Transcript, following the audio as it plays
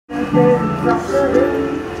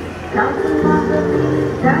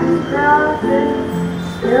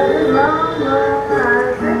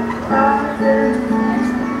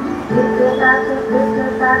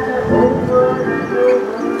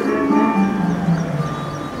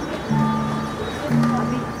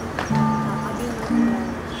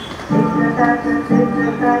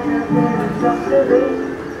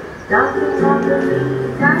Dancing on the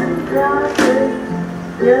leaves and grasses,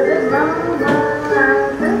 hear the murmur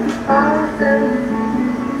and the passes.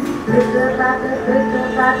 Pitter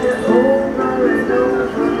patter over and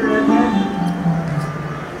over again.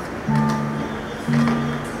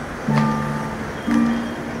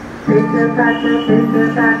 Pitter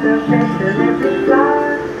patter, passion every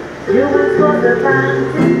flower. You will for the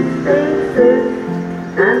fancy spaces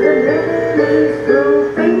and the lilies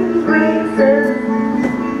drooping graces.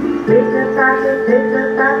 Pitter patter,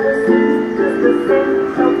 sweet is the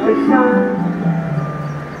scent of the sun.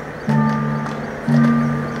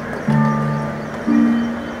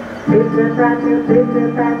 Pitter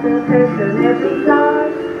patter, passion every flower.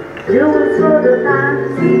 Jewels for the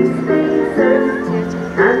fancy spaces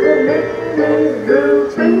and the lilies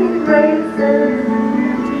drooping graces.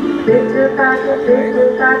 Pitter patter,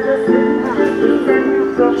 sweet is the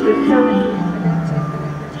scent of the sun.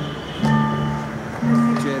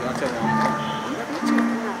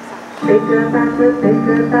 Pitter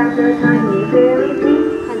patter, tiny fairy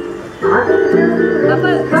beats. Are the little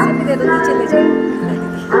drops sliding?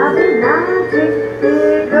 Are the magic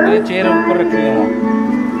figures sliding?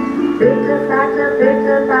 Pitter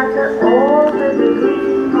patter, all the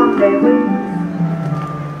gleam on their wings.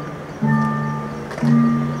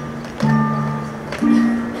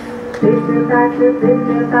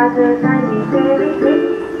 Pitter patter, tiny fairy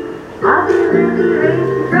beats. Are the little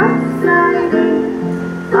raindrops sliding?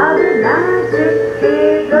 Are the magic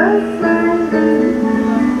figures sliding?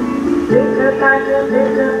 Pitter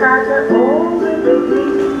patter, all with the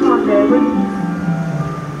gleam on their wings.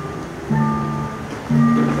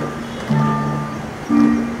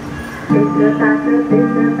 Pitter patter,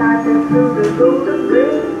 through the golden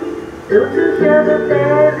grain. Don't you hear the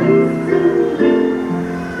fairies singing?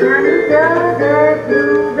 Can you hear the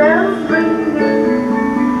bluebells ringing?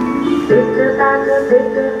 Pitter patter,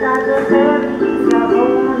 fairies are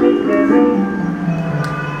born in the rain.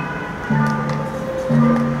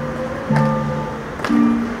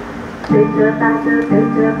 Pitter patter,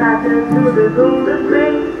 through the golden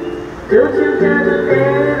grain. Don't you hear the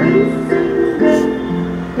fairies singing?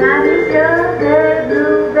 Can you hear their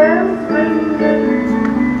bluebells ringing?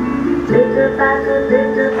 Pitter patter,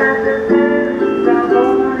 fairies are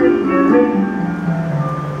born in the rain.